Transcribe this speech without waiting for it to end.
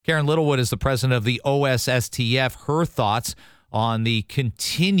Karen Littlewood is the president of the OSSTF. Her thoughts on the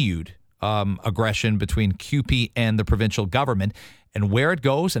continued aggression between CUPE and the provincial government and where it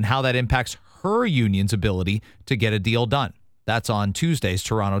goes and how that impacts her union's ability to get a deal done. That's on Tuesday's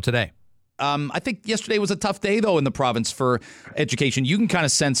Toronto Today. I think yesterday was a tough day, though, in the province for education. You can kind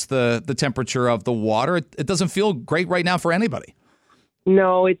of sense the temperature of the water. It doesn't feel great right now for anybody.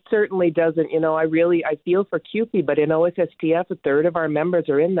 No, it certainly doesn't. I feel for CUPE, but in OSSTF, a third of our members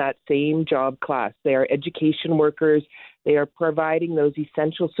are in that same job class. They are education workers. They are providing those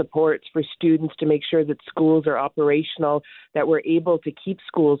essential supports for students to make sure that schools are operational, that we're able to keep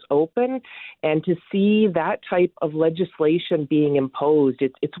schools open, and to see that type of legislation being imposed.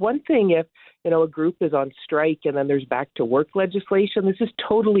 It's one thing if a group is on strike and then there's back to work legislation. This is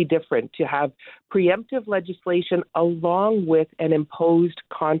totally different to have preemptive legislation along with an imposed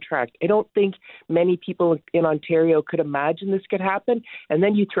contract. I don't think many people in Ontario could imagine this could happen. And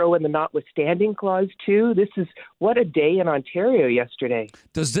then you throw in the notwithstanding clause too. This is what a day in Ontario yesterday.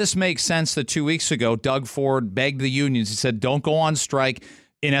 Does this make sense that 2 weeks ago, Doug Ford begged the unions, he said, don't go on strike.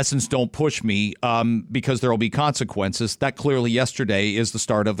 In essence, don't push me because there will be consequences. That clearly yesterday is the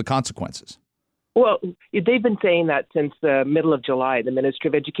start of the consequences. Well, they've been saying that since the middle of July. The Ministry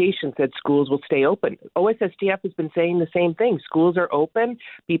of Education said schools will stay open. OSSTF has been saying the same thing. Schools are open.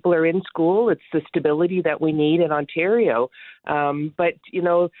 People are in school. It's the stability that we need in Ontario. But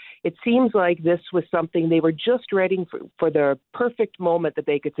it seems like this was something they were just ready for the perfect moment that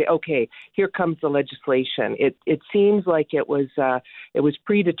they could say, okay, here comes the legislation. It seems like it was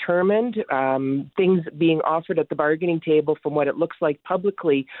predetermined. Things being offered at the bargaining table from what it looks like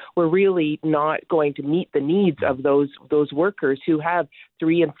publicly were really not going to meet the needs of those workers who have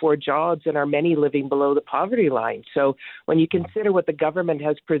 3 and 4 jobs and are many living below the poverty line. So when you consider what the government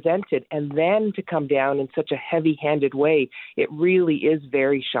has presented and then to come down in such a heavy-handed way, it really is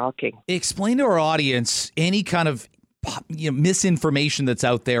very shocking. Explain to our audience any kind of misinformation that's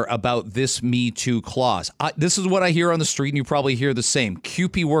out there about this Me Too clause. This is what I hear on the street, and you probably hear the same.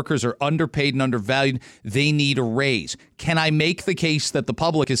 CUPE workers are underpaid and undervalued. They need a raise. Can I make the case that the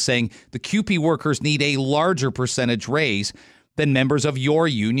public is saying the CUPE workers need a larger percentage raise than members of your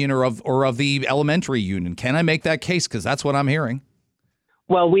union or of the elementary union? Can I make that case? Because that's what I'm hearing.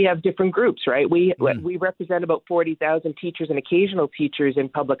 Well, we have different groups, right? We represent about 40,000 teachers and occasional teachers in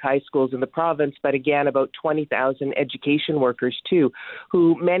public high schools in the province, but again, about 20,000 education workers too,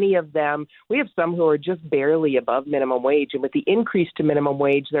 who many of them, we have some who are just barely above minimum wage. And with the increase to minimum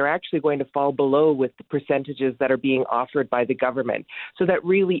wage, they're actually going to fall below with the percentages that are being offered by the government. So that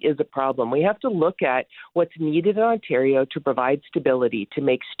really is a problem. We have to look at what's needed in Ontario to provide stability, to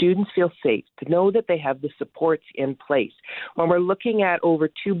make students feel safe, to know that they have the supports in place. When we're looking at over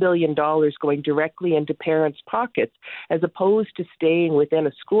 $2 billion going directly into parents' pockets, as opposed to staying within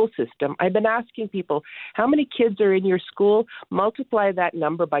a school system. I've been asking people, how many kids are in your school? Multiply that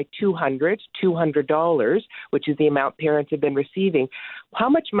number by $200, which is the amount parents have been receiving. How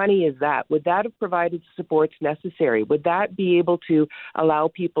much money is that? Would that have provided the supports necessary? Would that be able to allow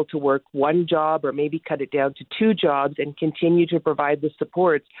people to work one job or maybe cut it down to 2 jobs and continue to provide the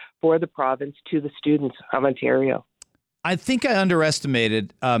supports for the province to the students of Ontario? I think I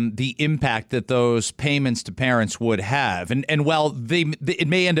underestimated the impact that those payments to parents would have. And while it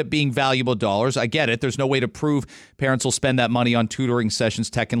may end up being valuable dollars, I get it. There's no way to prove parents will spend that money on tutoring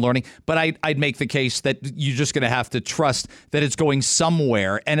sessions, tech and learning. But I'd make the case that you're just going to have to trust that it's going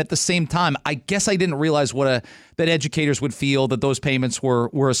somewhere. And at the same time, I guess I didn't realize that educators would feel that those payments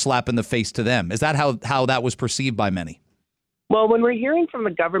were a slap in the face to them. Is that how that was perceived by many? Well, when we're hearing from the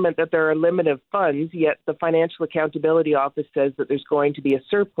government that there are limited funds, yet the Financial Accountability Office says that there's going to be a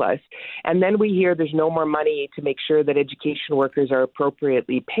surplus, and then we hear there's no more money to make sure that education workers are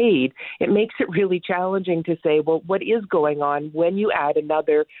appropriately paid, it makes it really challenging to say, well, what is going on when you add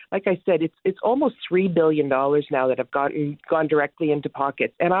another, like I said, it's almost $3 billion now that have gone directly into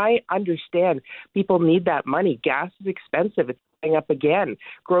pockets. And I understand people need that money. Gas is expensive. It's up again.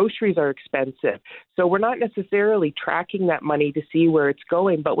 Groceries are expensive. So we're not necessarily tracking that money to see where it's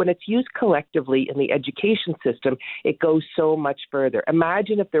going, but when it's used collectively in the education system, it goes so much further.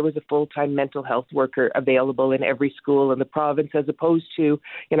 Imagine if there was a full-time mental health worker available in every school in the province as opposed to,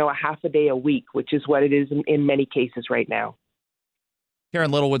 a half a day a week, which is what it is in many cases right now. Karen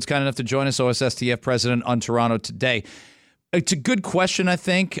Littlewood's kind enough to join us, OSSTF president on Toronto Today. It's a good question, I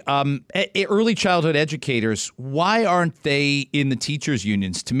think. Early childhood educators, why aren't they in the teachers'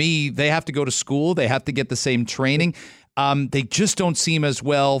 unions? To me, they have to go to school. They have to get the same training. They just don't seem as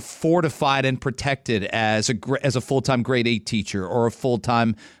well fortified and protected as a full-time grade 8 teacher or a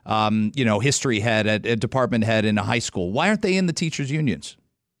full-time, history head, a department head in a high school. Why aren't they in the teachers' unions?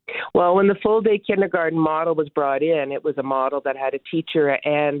 Well, when the full-day kindergarten model was brought in, it was a model that had a teacher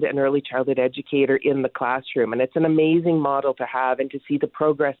and an early childhood educator in the classroom. And it's an amazing model to have and to see the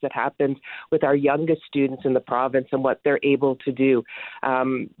progress that happens with our youngest students in the province and what they're able to do.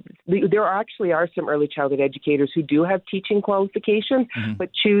 There actually are some early childhood educators who do have teaching qualifications, but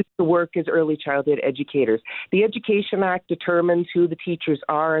choose to work as early childhood educators. The Education Act determines who the teachers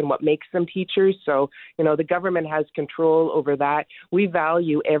are and what makes them teachers. So, the government has control over that. We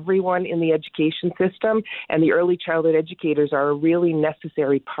value everyone in the education system, and the early childhood educators are a really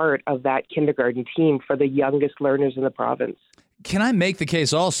necessary part of that kindergarten team for the youngest learners in the province. Can I make the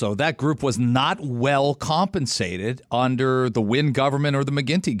case also that group was not well compensated under the Wynne government or the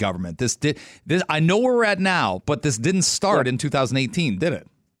McGuinty government? This I know where we're at now, but this didn't start in 2018, did it?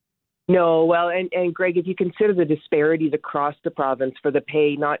 No, well, and Greg, if you consider the disparities across the province for the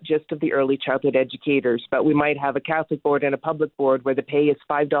pay, not just of the early childhood educators, but we might have a Catholic board and a public board where the pay is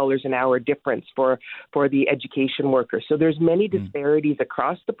 $5 an hour difference for the education workers. So there's many disparities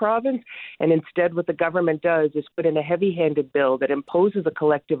across the province, and instead what the government does is put in a heavy-handed bill that imposes a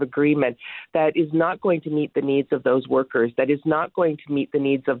collective agreement that is not going to meet the needs of those workers, that is not going to meet the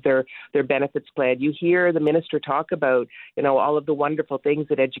needs of their benefits plan. You hear the minister talk about, all of the wonderful things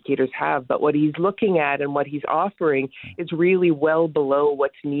that educators have, but what he's looking at and what he's offering is really well below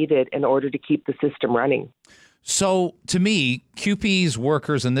what's needed in order to keep the system running. So to me, CUPE's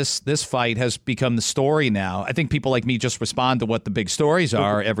workers in this fight has become the story now. I think people like me just respond to what the big stories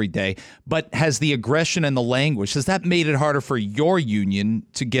are every day. But has the aggression and the language, has that made it harder for your union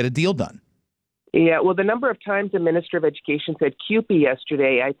to get a deal done? Yeah, well, the number of times the Minister of Education said CUPE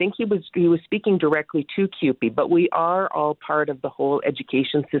yesterday, I think he was speaking directly to CUPE, but we are all part of the whole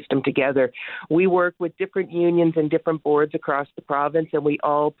education system together. We work with different unions and different boards across the province, and we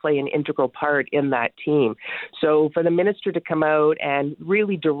all play an integral part in that team. So for the minister to come out and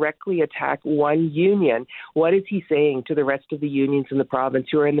really directly attack one union, what is he saying to the rest of the unions in the province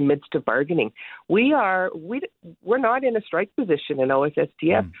who are in the midst of bargaining? We're not in a strike position in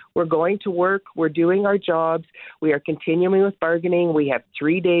OSSTF. We're going to work. We're doing our jobs. We are continuing with bargaining. We have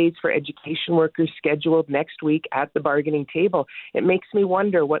 3 days for education workers scheduled next week at the bargaining table. It makes me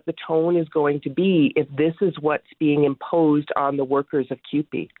wonder what the tone is going to be if this is what's being imposed on the workers of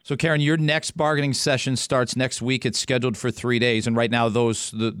CUPE. So, Karen, your next bargaining session starts next week. It's scheduled for 3 days, and right now that's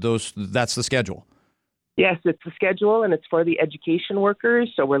the schedule. Yes, it's the schedule, and it's for the education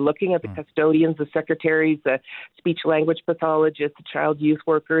workers. So we're looking at the custodians, the secretaries, the speech-language pathologists, the child youth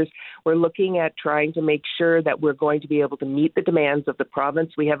workers. We're looking at trying to make sure that we're going to be able to meet the demands of the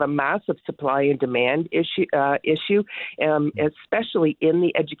province. We have a massive supply and demand issue, especially in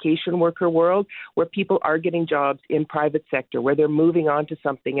the education worker world, where people are getting jobs in private sector, where they're moving on to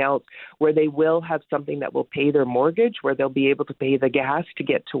something else, where they will have something that will pay their mortgage, where they'll be able to pay the gas to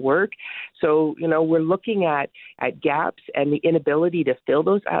get to work. So, we're looking at gaps and the inability to fill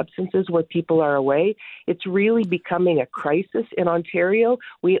those absences where people are away. It's really becoming a crisis in Ontario.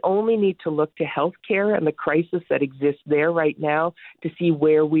 We only need to look to healthcare and the crisis that exists there right now to see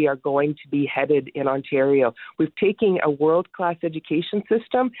where we are going to be headed in Ontario. We're taking a world-class education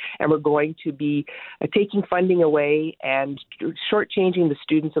system, and we're going to be taking funding away and shortchanging the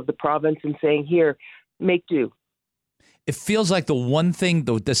students of the province and saying, here, make do. It feels like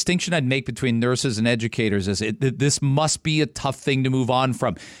the distinction I'd make between nurses and educators is this must be a tough thing to move on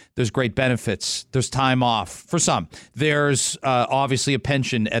from. There's great benefits. There's time off for some. There's obviously a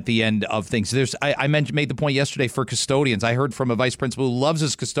pension at the end of things. I made the point yesterday for custodians. I heard from a vice principal who loves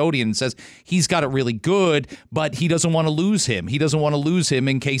his custodian and says he's got it really good, but he doesn't want to lose him. He doesn't want to lose him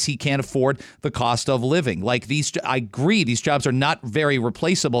in case he can't afford the cost of living. I agree, these jobs are not very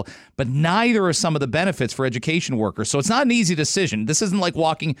replaceable, but neither are some of the benefits for education workers. So it's not an easy decision. This isn't like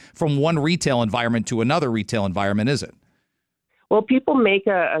walking from one retail environment to another retail environment, is it? Well, people make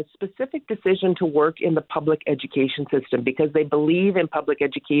a specific decision to work in the public education system because they believe in public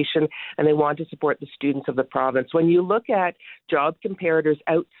education and they want to support the students of the province. When you look at job comparators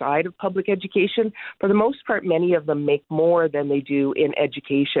outside of public education, for the most part, many of them make more than they do in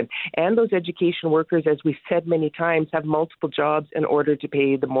education. And those education workers, as we've said many times, have multiple jobs in order to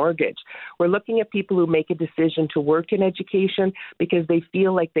pay the mortgage. We're looking at people who make a decision to work in education because they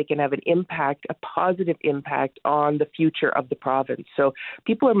feel like they can have an impact, a positive impact on the future of the province. So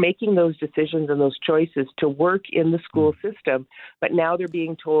people are making those decisions and those choices to work in the school system, but now they're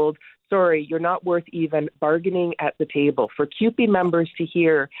being told, sorry, you're not worth even bargaining at the table. For CUPE members to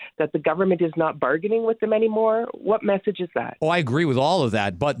hear that the government is not bargaining with them anymore, what message is that? Oh, I agree with all of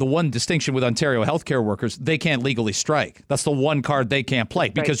that. But the one distinction with Ontario healthcare workers, they can't legally strike. That's the one card they can't play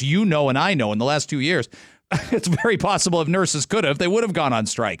because and I know in the last 2 years, it's very possible if nurses could have, they would have gone on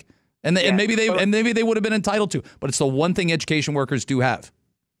strike. And maybe they would have been entitled to, but it's the one thing education workers do have.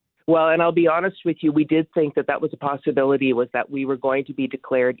 Well, and I'll be honest with you, we did think that was a possibility, was that we were going to be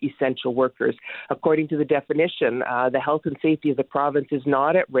declared essential workers. According to the definition, the health and safety of the province is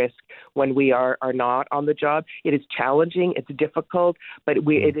not at risk when we are not on the job. It is challenging, it's difficult, but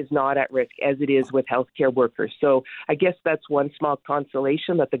it is not at risk as it is with healthcare workers. So I guess that's one small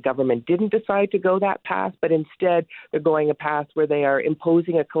consolation, that the government didn't decide to go that path, but instead they're going a path where they are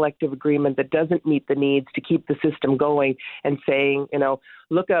imposing a collective agreement that doesn't meet the needs to keep the system going, and saying,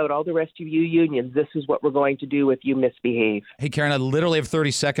 look out, all the rest of you unions, this is what we're going to do if you misbehave. Hey, Karen, I literally have 30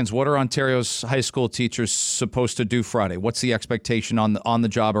 seconds. What are Ontario's high school teachers supposed to do Friday? What's the expectation on the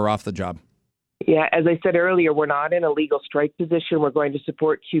job or off the job? Yeah, as I said earlier, we're not in a legal strike position. We're going to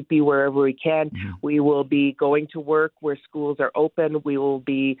support CUPE wherever we can. Mm-hmm. We will be going to work where schools are open. We will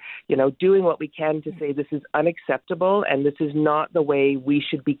be, doing what we can to say this is unacceptable and this is not the way we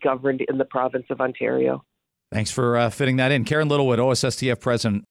should be governed in the province of Ontario. Thanks for fitting that in. Karen Littlewood, OSSTF president.